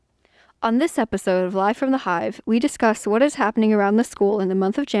On this episode of Live from the Hive, we discuss what is happening around the school in the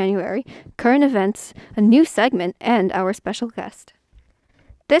month of January, current events, a new segment, and our special guest.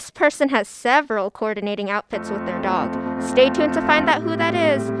 This person has several coordinating outfits with their dog. Stay tuned to find out who that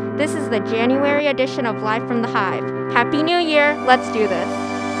is. This is the January edition of Live from the Hive. Happy New Year! Let's do this.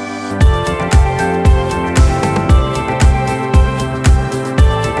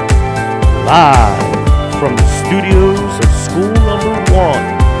 Live from the studios of School Number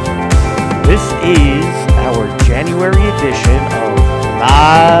 1. This is our January edition of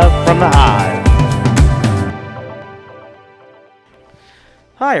Live from the Hive.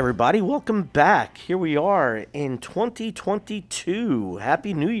 Hi everybody, welcome back. Here we are in 2022.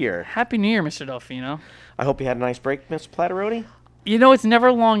 Happy New Year. Happy New Year, Mr. Delfino. I hope you had a nice break, Miss Platteroni. You know, it's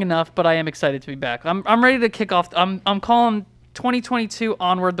never long enough, but I am excited to be back. I'm ready to kick off. I'm calling 2022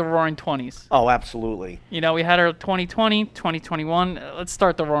 onward the Roaring 20s. Oh, absolutely. You know, we had our 2020, 2021. Let's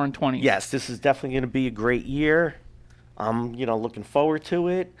start the Roaring 20s. Yes, this is definitely going to be a great year. I'm, looking forward to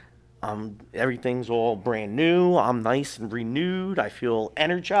it. Everything's all brand new. I'm nice and renewed. I feel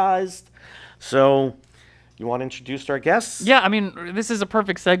energized. So, you want to introduce our guests? Yeah, I mean, this is a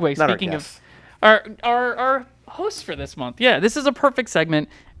perfect segue. Not Speaking our of guests. our host for this month. Yeah, this is a perfect segment.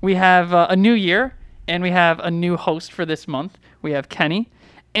 We have a new year, and we have a new host for this month. We have Kenny.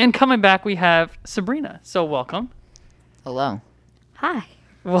 And coming back, we have Sabrina. So welcome. Hello. Hi.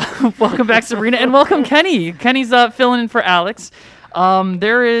 Welcome back, Sabrina, and welcome, Kenny. Kenny's filling in for Alex.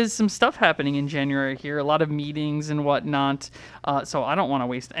 There is some stuff happening in January here, a lot of meetings and whatnot, so I don't want to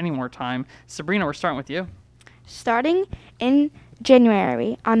waste any more time. Sabrina, we're starting with you. Starting in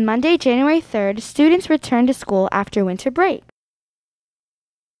January, on Monday, January 3rd, students return to school after winter break.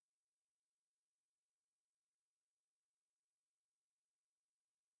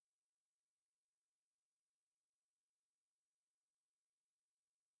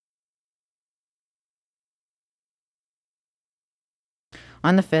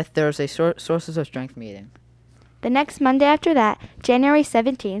 On the 5th, there was a Sources of Strength meeting. The next Monday after that, January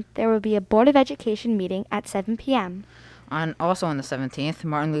 17th, there will be a Board of Education meeting at 7 p.m. Also on the 17th,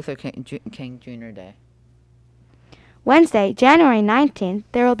 Martin Luther King Jr. Day. Wednesday, January 19th,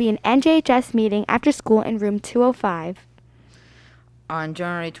 there will be an NJHS meeting after school in room 205. On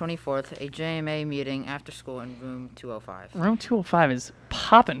January 24th, a JMA meeting after school in room 205. Room 205 is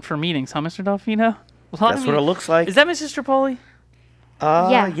popping for meetings, huh, Mr. Delfino? That's what it looks like. Is that Mrs. Tripoli?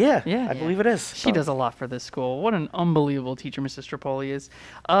 Yeah, I believe it is. She does a lot for this school. What an unbelievable teacher Mrs. Tripoli is.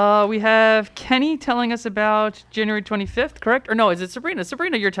 We have Kenny telling us about January 25th, correct? Or no, is it Sabrina?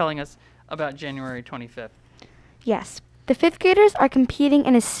 Sabrina, you're telling us about January 25th. Yes, the 5th graders are competing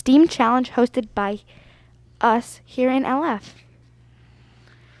in a STEAM challenge hosted by us here in LF.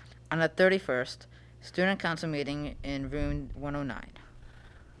 On the 31st, Student Council meeting in room 109.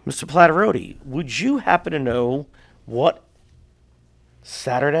 Mr. Platteroni, would you happen to know what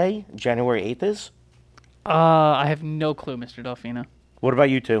Saturday, January 8th is? I have no clue, Mr. Delfino. What about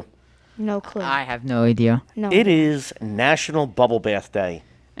you two? No clue. I have no idea. No. It is National Bubble Bath Day.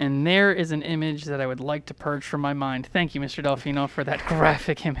 And there is an image that I would like to purge from my mind. Thank you, Mr. Delfino, for that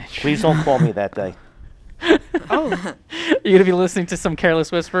graphic image. Please don't call me that day. Oh. You're going to be listening to some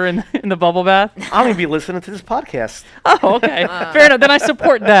careless whisper in the bubble bath? I'm going to be listening to this podcast. Oh, okay. Fair enough. Then I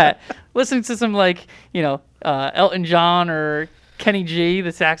support that. Listening to some, Elton John or Kenny G,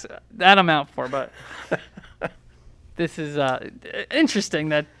 the sax, that I'm out for, but this is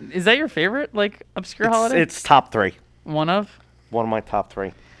interesting. Is that your favorite, obscure holiday? It's top three. One of my top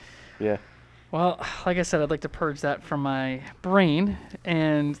three. Yeah. Well, like I said, I'd like to purge that from my brain,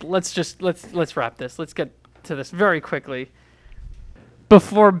 and let's wrap this. Let's get to this very quickly.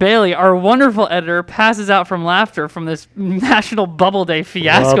 Before Bailey, our wonderful editor, passes out from laughter from this National Bubble Day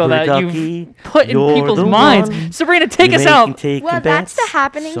fiasco that you've put in people's minds. One. Sabrina, take us out. Well, that's the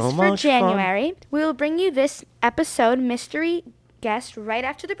happenings So for much January. We will bring you this episode mystery guest right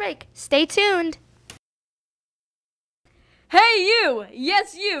after the break. Stay tuned. Hey you!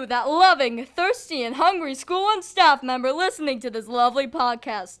 Yes you, that loving, thirsty, and hungry school and staff member listening to this lovely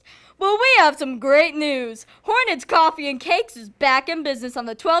podcast. Well, we have some great news. Hornets Coffee and Cakes is back in business on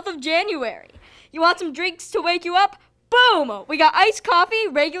the 12th of January. You want some drinks to wake you up? Boom! We got iced coffee,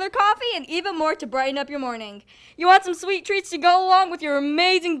 regular coffee, and even more to brighten up your morning. You want some sweet treats to go along with your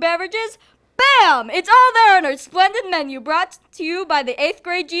amazing beverages? Bam! It's all there on our splendid menu, brought to you by the 8th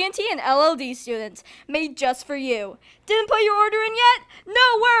grade G&T and LLD students, made just for you. Didn't put your order in yet?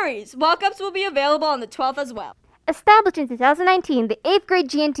 No worries! Walk-ups will be available on the 12th as well. Established in 2019, the 8th grade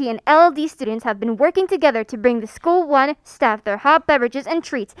GNT and LLD students have been working together to bring the School One staff their hot beverages and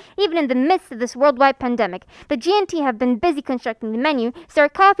treats, even in the midst of this worldwide pandemic. The GNT have been busy constructing the menu so our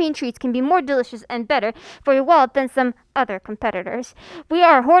coffee and treats can be more delicious and better for your wallet than some other competitors. We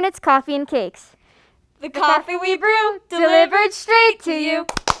are Hornets Coffee and Cakes. The coffee we brew, delivered straight to you.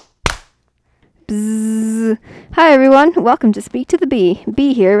 Bzzz. Hi everyone, welcome to Speak to the Bee.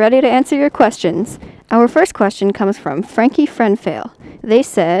 Bee here, ready to answer your questions. Our first question comes from Frankie Friendfail. They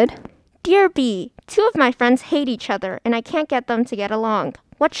said, Dear Bee, 2 of my friends hate each other and I can't get them to get along.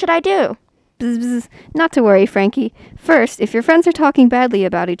 What should I do? bzz, bzz. Not to worry, Frankie. First, if your friends are talking badly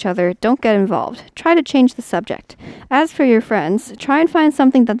about each other, don't get involved. Try to change the subject. As for your friends, try and find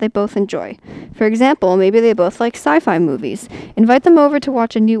something that they both enjoy. For example, maybe they both like sci-fi movies. Invite them over to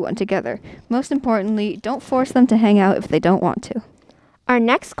watch a new one together. Most importantly, don't force them to hang out if they don't want to. Our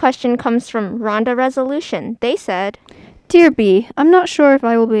next question comes from Rhonda Resolution. They said, Dear Bee, I'm not sure if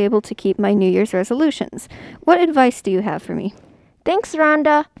I will be able to keep my New Year's resolutions. What advice do you have for me? Thanks,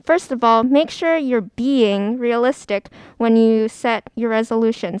 Rhonda. First of all, make sure you're being realistic when you set your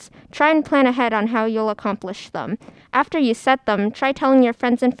resolutions. Try and plan ahead on how you'll accomplish them. After you set them, try telling your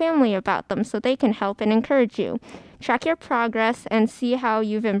friends and family about them so they can help and encourage you. Track your progress and see how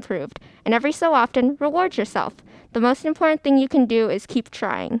you've improved. And every so often, reward yourself. The most important thing you can do is keep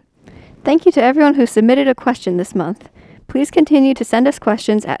trying. Thank you to everyone who submitted a question this month. Please continue to send us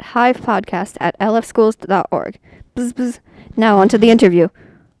questions at hivepodcast@lfschools.org. Bzz, bzz. Now on to the interview.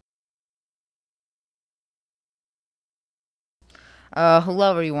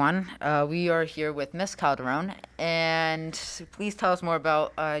 Hello, everyone. We are here with Miss Calderon, and please tell us more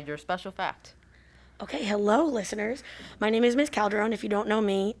about your special fact. Okay, hello, listeners. My name is Miss Calderon. If you don't know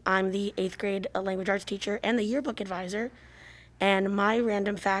me, I'm the 8th grade language arts teacher and the yearbook advisor. And my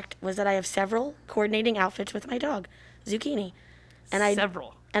random fact was that I have several coordinating outfits with my dog, Zucchini. And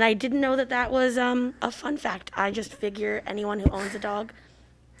Several. And I didn't know that that was a fun fact. I just figure anyone who owns a dog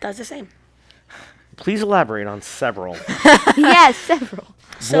does the same. Please elaborate on several. Yes, several.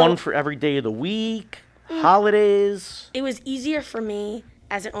 One for every day of the week, holidays. It was easier for me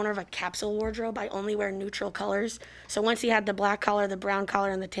as an owner of a capsule wardrobe. I only wear neutral colors. So once he had the black collar, the brown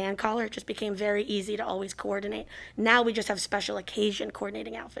collar, and the tan collar, it just became very easy to always coordinate. Now we just have special occasion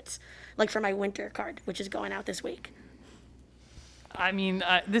coordinating outfits, like for my winter card, which is going out this week. I mean,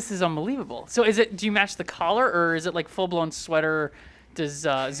 this is unbelievable. So do you match the collar, or is it like full-blown sweater? Does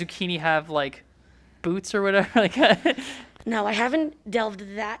Zucchini have like boots or whatever? Like No, I haven't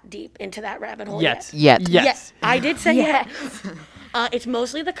delved that deep into that rabbit hole Yet. yet. Yes. I did say yes. It's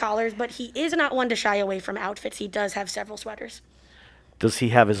mostly the collars, but he is not one to shy away from outfits. He does have several sweaters. Does he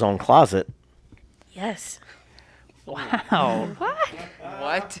have his own closet? Yes. Wow.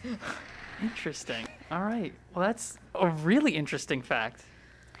 What? Interesting. All right. Well, that's a really interesting fact.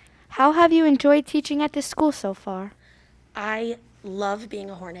 How have you enjoyed teaching at this school so far? I love being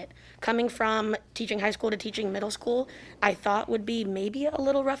a Hornet. Coming from teaching high school to teaching middle school, I thought would be maybe a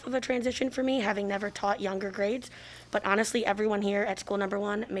little rough of a transition for me, having never taught younger grades. But honestly, everyone here at school number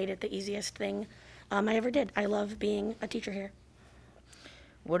 1 made it the easiest thing I ever did. I love being a teacher here.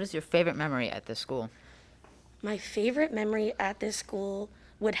 What is your favorite memory at this school? My favorite memory at this school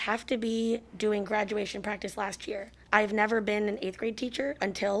would have to be doing graduation practice last year. I've never been an 8th grade teacher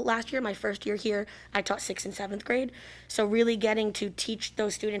until last year. My first year here, I taught 6th and 7th grade. So really getting to teach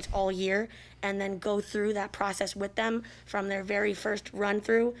those students all year and then go through that process with them from their very first run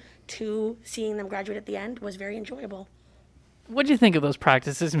through to seeing them graduate at the end was very enjoyable. What do you think of those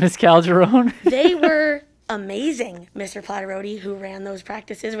practices, Miss Calderon? They were amazing, Mr. Platterotti, who ran those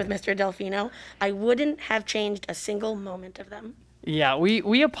practices with Mr. Delfino. I wouldn't have changed a single moment of them. Yeah,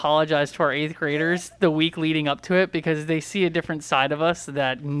 we apologize to our 8th graders the week leading up to it because they see a different side of us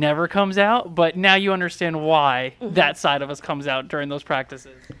that never comes out, but now you understand why that side of us comes out during those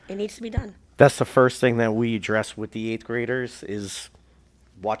practices. It needs to be done. That's the first thing that we address with the 8th graders is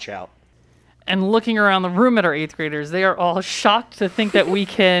watch out. And looking around the room at our 8th graders, they are all shocked to think that we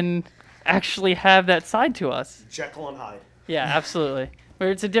can actually have that side to us. Jekyll and Hyde. Yeah, absolutely.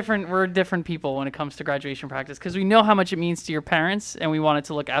 We're different people when it comes to graduation practice because we know how much it means to your parents and we want it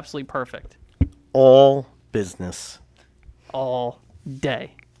to look absolutely perfect. All business. All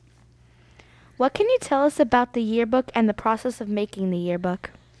day. What can you tell us about the yearbook and the process of making the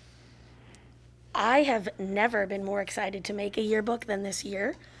yearbook? I have never been more excited to make a yearbook than this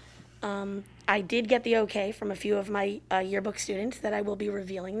year. I did get the okay from a few of my yearbook students that I will be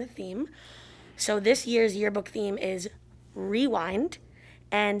revealing the theme. So this year's yearbook theme is Rewind,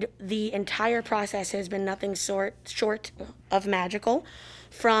 and the entire process has been nothing short of magical.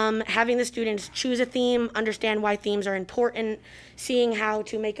 from having the students choose a theme, understand why themes are important, seeing how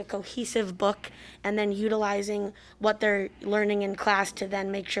to make a cohesive book, and then utilizing what they're learning in class to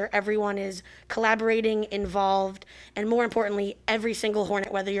then make sure everyone is collaborating, involved, and more importantly, every single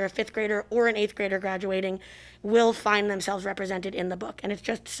Hornet, whether you're a 5th grader or an 8th grader graduating, will find themselves represented in the book. And it's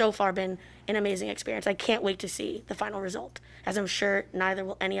just so far been an amazing experience. I can't wait to see the final result, as I'm sure neither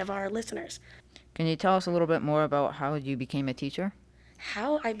will any of our listeners. Can you tell us a little bit more about how you became a teacher?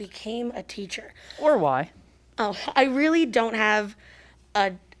 How I became a teacher. Or why? Oh, I really don't have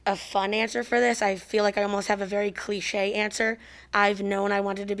a fun answer for this. I feel like I almost have a very cliche answer. I've known I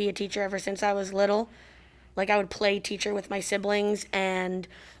wanted to be a teacher ever since I was little. Like, I would play teacher with my siblings, and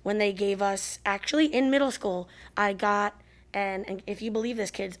when they gave us, actually in middle school, I got, and if you believe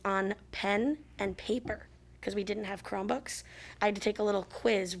this, kids, on pen and paper, because we didn't have Chromebooks, I had to take a little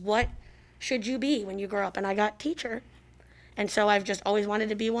quiz. What should you be when you grow up? And I got teacher. And so I've just always wanted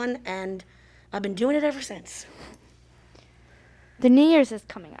to be one, and I've been doing it ever since. The New Year's is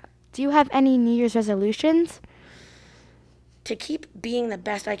coming up. Do you have any New Year's resolutions? To keep being the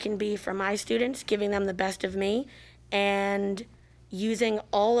best I can be for my students, giving them the best of me, and using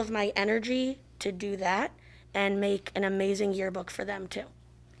all of my energy to do that and make an amazing yearbook for them too.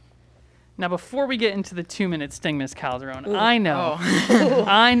 Now, before we get into the 2-minute sting, Miss Calderon, I know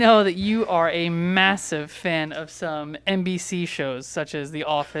that you are a massive fan of some NBC shows such as The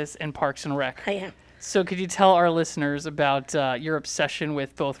Office and Parks and Rec. I am. So could you tell our listeners about your obsession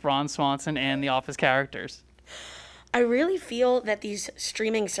with both Ron Swanson and The Office characters? I really feel that these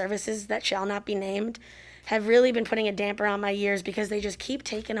streaming services that shall not be named have really been putting a damper on my years because they just keep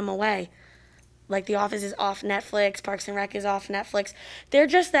taking them away. Like The Office is off Netflix, Parks and Rec is off Netflix. They're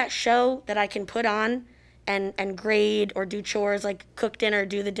just that show that I can put on and grade or do chores, like cook dinner,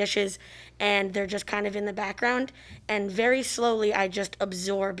 do the dishes, and they're just kind of in the background. And very slowly I just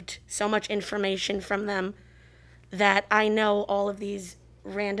absorbed so much information from them that I know all of these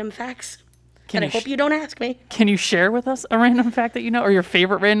random facts. And I hope you don't ask me. Can you share with us a random fact that you know, or your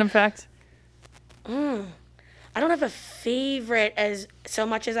favorite random fact? I don't have a favorite as so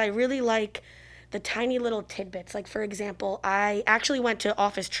much as I really like the tiny little tidbits. Like, for example, I actually went to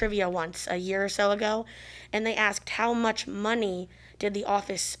Office Trivia once a year or so ago, and they asked how much money did the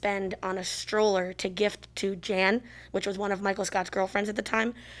office spend on a stroller to gift to Jan, which was one of Michael Scott's girlfriends at the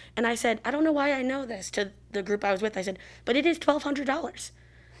time. And I said, I don't know why I know this, to the group I was with. I said, but it is $1,200.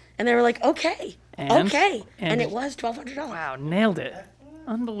 And they were like, okay, okay. And it was $1,200. Wow, nailed it.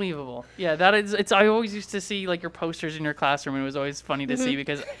 Unbelievable. Yeah, that is, I always used to see like your posters in your classroom, and it was always funny to see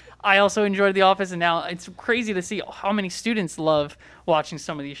because I also enjoyed The Office, and now it's crazy to see how many students love watching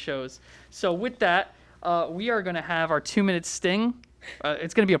some of these shows. So with that, we are going to have our 2-minute sting.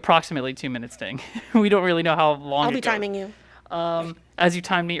 It's going to be approximately 2-minute sting. We don't really know how long I'll be timing you. As you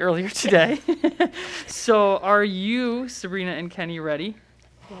timed me earlier today. So are you, Sabrina and Kenny, ready?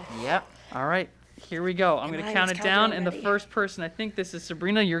 Yep. All right, here we go. I'm going to count it down, and the first person, I think this is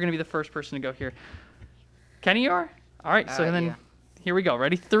Sabrina, you're going to be the first person to go here. Kenny, you are? All right, so then here we go.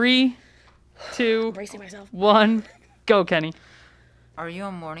 Ready? 3, 2, Bracing myself. 1, go, Kenny. Are you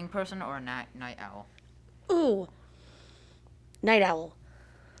a morning person or a night owl? Ooh, night owl.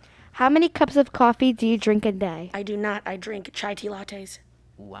 How many cups of coffee do you drink a day? I do not. I drink chai tea lattes.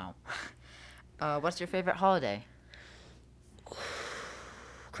 Wow. What's your favorite holiday?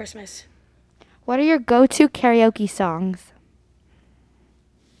 Christmas. What are your go-to karaoke songs?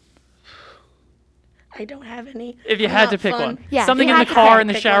 I don't have any. If you had to pick one. Yeah, Something if in you the had to car, in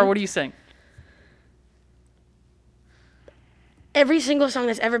the pick shower, one. what do you sing? Every single song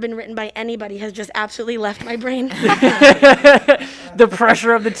that's ever been written by anybody has just absolutely left my brain. The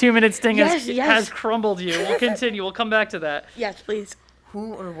pressure of the 2-minute sting Yes, has crumbled you. We'll continue. We'll come back to that. Yes, please.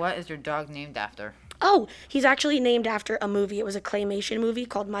 Who or what is your dog named after? Oh, he's actually named after a movie. It was a claymation movie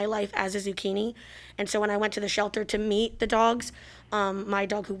called My Life as a Zucchini. And so when I went to the shelter to meet the dogs, my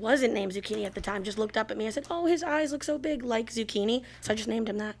dog, who wasn't named Zucchini at the time, just looked up at me and said, oh, his eyes look so big like zucchini. So I just named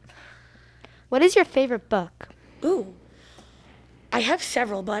him that. What is your favorite book? Ooh. I have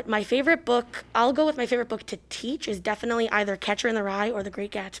several, but my favorite book, I'll go with my favorite book to teach, is definitely either Catcher in the Rye or The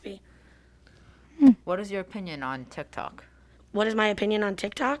Great Gatsby. What is your opinion on TikTok? What is my opinion on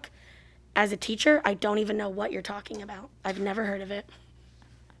TikTok? As a teacher, I don't even know what you're talking about. I've never heard of it.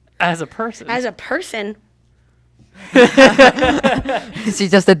 As a person. As a person, She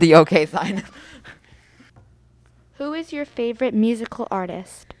just did the okay sign. Who is your favorite musical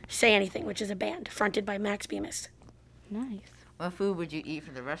artist? Say Anything, which is a band fronted by Max Bemis. Nice. What food would you eat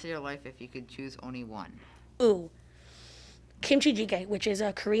for the rest of your life if you could choose only one? Ooh. Kimchi jjigae, which is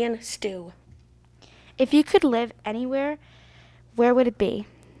a Korean stew. If you could live anywhere, where would it be?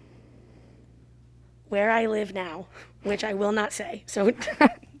 Where I live now, which I will not say. So,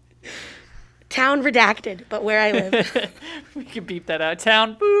 town redacted, but where I live. We can beep that out.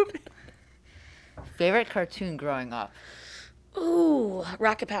 Town, boop. Favorite cartoon growing up? Ooh,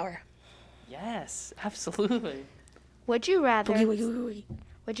 Rocket Power. Yes, absolutely. Would you rather Boogie, woogie, woogie.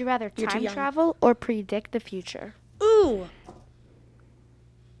 would you rather You're too time young. travel or predict the future? Ooh.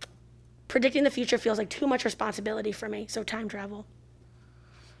 Predicting the future feels like too much responsibility for me, so time travel.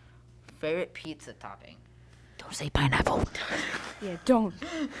 Favorite pizza topping? Don't say pineapple. Yeah, don't.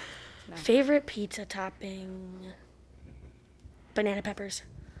 Favorite pizza topping? Banana peppers.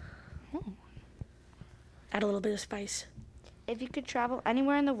 Add a little bit of spice. If you could travel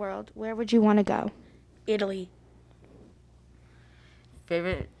anywhere in the world, where would you want to go? Italy.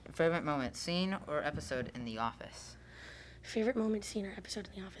 Favorite moment, scene or episode in The Office? Favorite moment, scene, or episode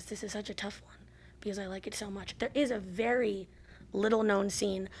in The Office? This is such a tough one because I like it so much. There is a very little known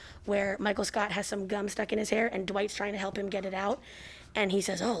scene where Michael Scott has some gum stuck in his hair and Dwight's trying to help him get it out. And he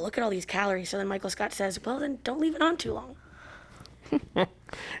says, "Oh, look at all these calories." So then Michael Scott says, "Well, then don't leave it on too long."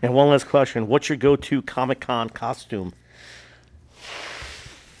 And one last question. What's your go-to Comic-Con costume?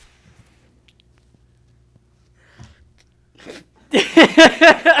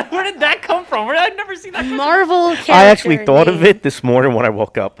 Where did that come from? I've never seen that. Marvel character. I actually thought of name. it this morning when I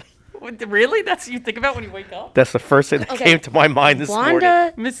woke up. Really? That's what you think about when you wake up? That's the first thing that Okay. came to my mind this morning.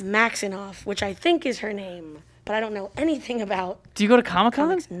 Wanda Miss- Maximoff, which I think is her name, but I don't know anything about Do you go to Comic-Con?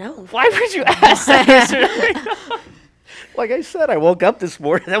 comics. No. Why would you ask that? Like I said, I woke up this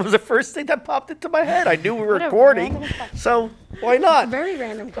morning. That was the first thing that popped into my head. I knew we were What a recording, random question. so why not? Very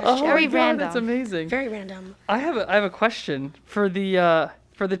random question. Very God, That's random. amazing. Very random. I have a question for the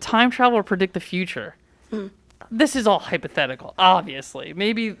time travel or predict the future. This is all hypothetical, obviously.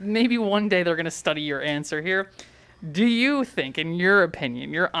 Maybe one day they're gonna study your answer here. Do you think, in your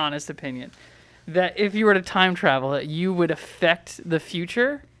opinion, your honest opinion, that if you were to time travel, that you would affect the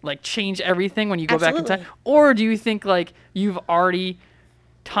future, like change everything when you go back in time, Absolutely. or do you think like you've already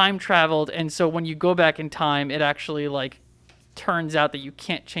time traveled, and so when you go back in time, it actually like turns out that you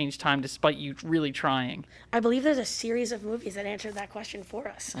can't change time despite you really trying? I believe there's a series of movies that answered that question for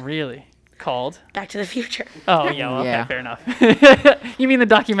us. Really? Called? Back to the Future. Oh, yeah, well, okay, Yeah. fair enough. You mean the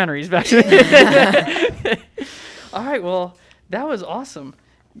documentaries back to All right, well, that was awesome.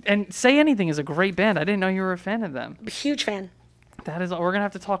 And Say Anything is a great band. I didn't know you were a fan of them. Huge fan. That is, we're gonna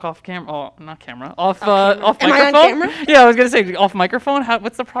have to talk off camera. Oh, not camera. Off camera. off Am I on microphone. camera? Yeah, I was gonna say off microphone.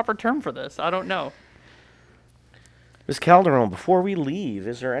 What's the proper term for this? I don't know. Ms. Calderon, before we leave,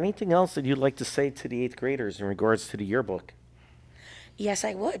 is there anything else that you'd like to say to the 8th graders in regards to the yearbook? Yes,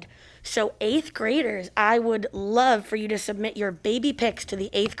 I would. So 8th graders, I would love for you to submit your baby pics to the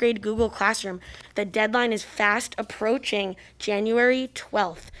 8th grade Google Classroom. The deadline is fast approaching January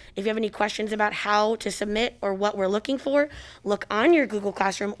 12th. If you have any questions about how to submit or what we're looking for, look on your Google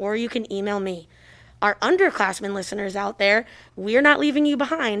Classroom or you can email me. Our underclassmen listeners out there, we're not leaving you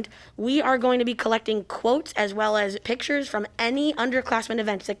behind. We are going to be collecting quotes as well as pictures from any underclassmen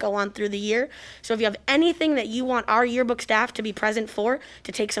events that go on through the year. So if you have anything that you want our yearbook staff to be present for,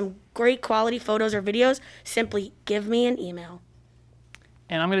 to take some great quality photos or videos, simply give me an email.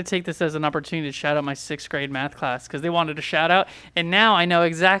 And I'm going to take this as an opportunity to shout out my 6th grade math class because they wanted a shout out. And now I know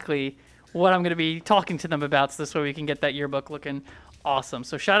exactly what I'm going to be talking to them about, so this way we can get that yearbook looking awesome.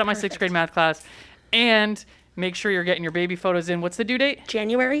 So shout out my 6th grade math class. And make sure you're getting your baby photos in. What's the due date?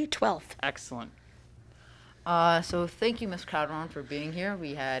 January 12th. Excellent. So thank you, Miss Calderon, for being here.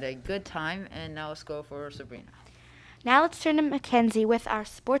 We had a good time, and now let's go for Sabrina. Now let's turn to Mackenzie with our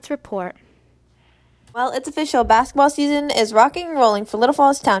sports report. Well, it's official. Basketball season is rocking and rolling for Little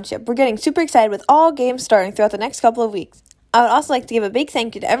Falls Township. We're getting super excited with all games starting throughout the next couple of weeks. I would also like to give a big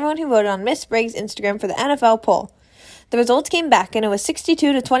thank you to everyone who voted on Miss Sprague's Instagram for the NFL poll. The results came back, and it was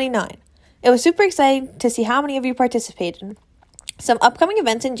 62-29. It was super exciting to see how many of you participated. Some upcoming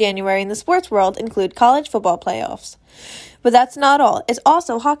events in January in the sports world include college football playoffs. But that's not all. It's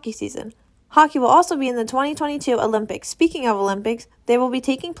also hockey season. Hockey will also be in the 2022 Olympics. Speaking of Olympics, they will be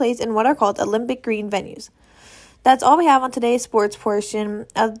taking place in what are called Olympic green venues. That's all we have on today's sports portion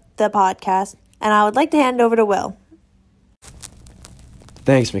of the podcast, and I would like to hand over to Will.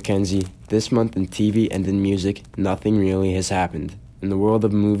 Thanks, Mackenzie. This month in TV and in music, nothing really has happened. In the world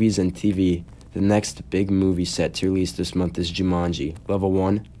of movies and TV, the next big movie set to release this month is Jumanji, Level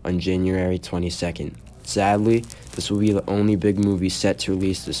 1, on January 22nd. Sadly, this will be the only big movie set to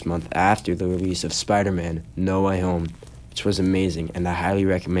release this month after the release of Spider-Man, No Way Home, which was amazing and I highly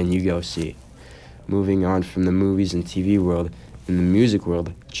recommend you go see. Moving on from the movies and TV world, In the music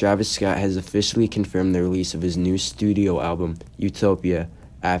world, Travis Scott has officially confirmed the release of his new studio album, Utopia,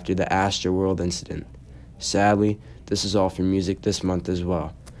 after the Astroworld incident. Sadly, this is all for music this month as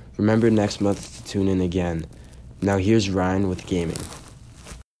well. Remember next month to tune in again. Now here's Ryan with gaming.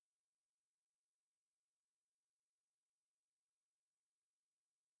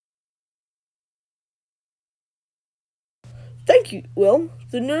 Thank you, Will.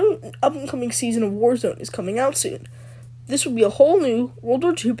 The new upcoming season of Warzone is coming out soon. This will be a whole new World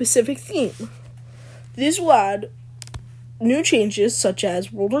War II Pacific theme. This will add new changes such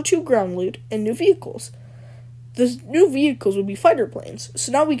as World War II ground loot and new vehicles. The new vehicles will be fighter planes,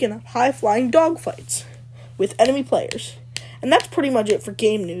 so now we can have high-flying dogfights with enemy players. And that's pretty much it for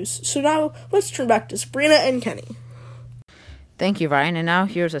game news. So now let's turn back to Sabrina and Kenny. Thank you, Ryan. And now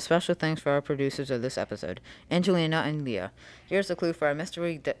here's a special thanks for our producers of this episode, Angelina and Leah. Here's a clue for our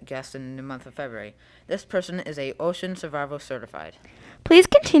mystery guest in the month of February. This person is a Ocean Survival certified. Please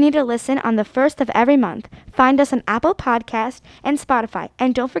continue to listen on the first of every month. Find us on Apple Podcasts and Spotify.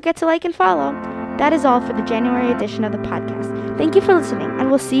 And don't forget to like and follow. That is all for the January edition of the podcast. Thank you for listening, and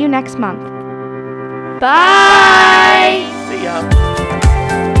we'll see you next month. Bye! See ya.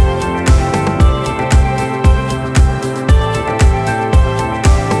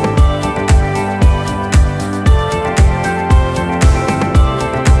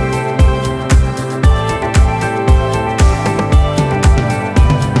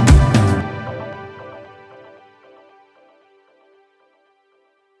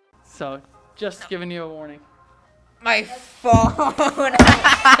 So, just giving you a warning. My phone.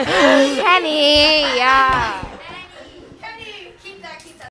 Kenny, yeah.